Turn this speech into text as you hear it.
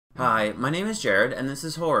Hi, my name is Jared, and this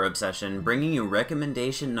is Horror Obsession, bringing you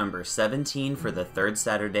recommendation number 17 for the third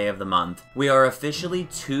Saturday of the month. We are officially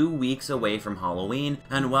 2 weeks away from Halloween,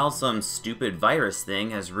 and while some stupid virus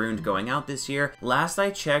thing has ruined going out this year, last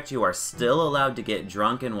I checked you are still allowed to get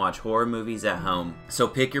drunk and watch horror movies at home. So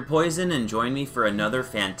pick your poison and join me for another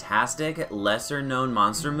fantastic, lesser-known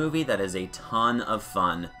monster movie that is a ton of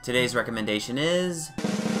fun. Today's recommendation is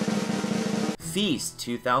Feast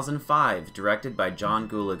 2005, directed by John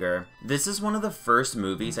Gulager. This is one of the first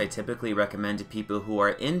movies I typically recommend to people who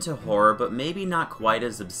are into horror but maybe not quite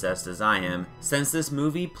as obsessed as I am, since this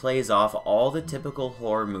movie plays off all the typical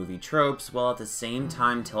horror movie tropes while at the same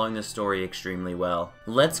time telling the story extremely well.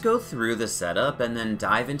 Let's go through the setup and then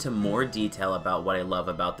dive into more detail about what I love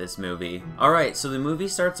about this movie. Alright, so the movie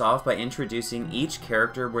starts off by introducing each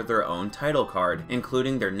character with their own title card,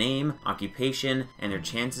 including their name, occupation, and their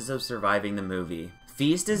chances of surviving the movie.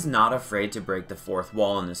 Feast is not afraid to break the fourth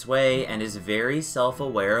wall in this way, and is very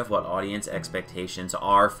self-aware of what audience expectations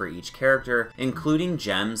are for each character, including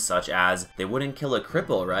gems such as, they wouldn't kill a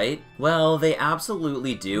cripple, right? Well, they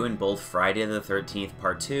absolutely do in both Friday the 13th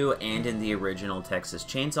Part 2 and in the original Texas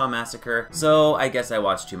Chainsaw Massacre, so I guess I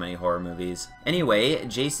watched too many horror movies. Anyway,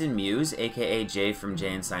 Jason Mewes, aka Jay from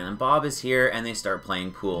Jay and Silent Bob, is here and they start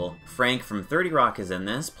playing pool. Frank from 30 Rock is in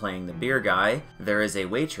this, playing the beer guy. There is a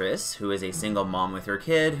waitress, who is a single mom with her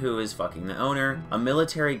kid who is fucking the owner, a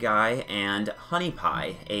military guy, and Honey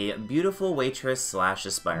Pie, a beautiful waitress slash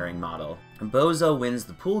aspiring model. Bozo wins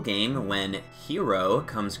the pool game when Hero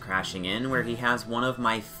comes crashing in, where he has one of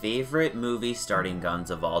my favorite movie starting guns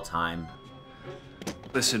of all time.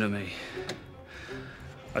 Listen to me.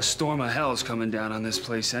 A storm of hell's coming down on this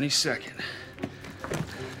place any second.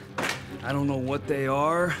 I don't know what they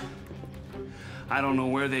are. I don't know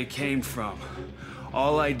where they came from.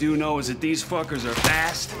 All I do know is that these fuckers are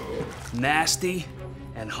fast, nasty,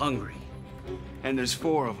 and hungry. And there's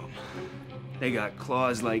 4 of them. They got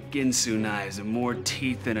claws like Ginsu knives and more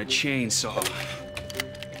teeth than a chainsaw.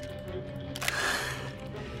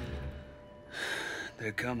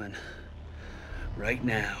 They're coming. Right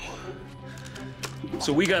now.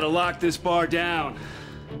 So we gotta lock this bar down.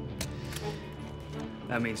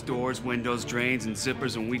 That means doors, windows, drains, and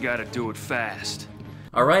zippers, and we gotta do it fast.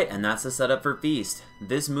 Alright, and that's the setup for Feast.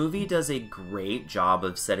 This movie does a great job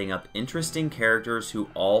of setting up interesting characters who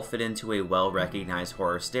all fit into a well-recognized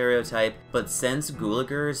horror stereotype, but since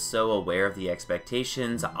Gulager is so aware of the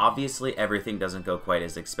expectations, obviously everything doesn't go quite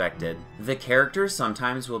as expected. The characters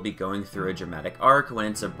sometimes will be going through a dramatic arc when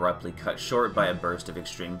it's abruptly cut short by a burst of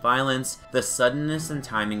extreme violence, the suddenness and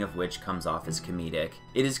timing of which comes off as comedic.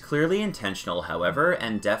 It is clearly intentional, however,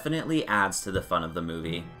 and definitely adds to the fun of the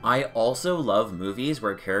movie. I also love movies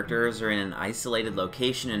where characters are in an isolated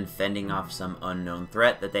location and fending off some unknown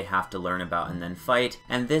threat that they have to learn about and then fight,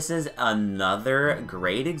 and this is another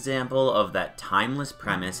great example of that timeless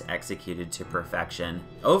premise executed to perfection.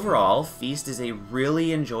 Overall, Feast is a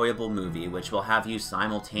really enjoyable movie which will have you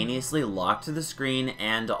simultaneously locked to the screen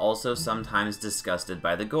and also sometimes disgusted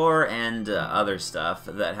by the gore and other stuff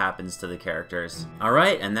that happens to the characters.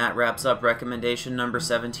 Alright, and that wraps up recommendation number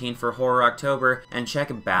 17 for Horror October, and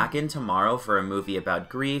check back in tomorrow for a movie about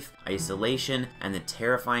grief, isolation, and the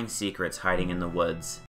terrifying secrets hiding in the woods.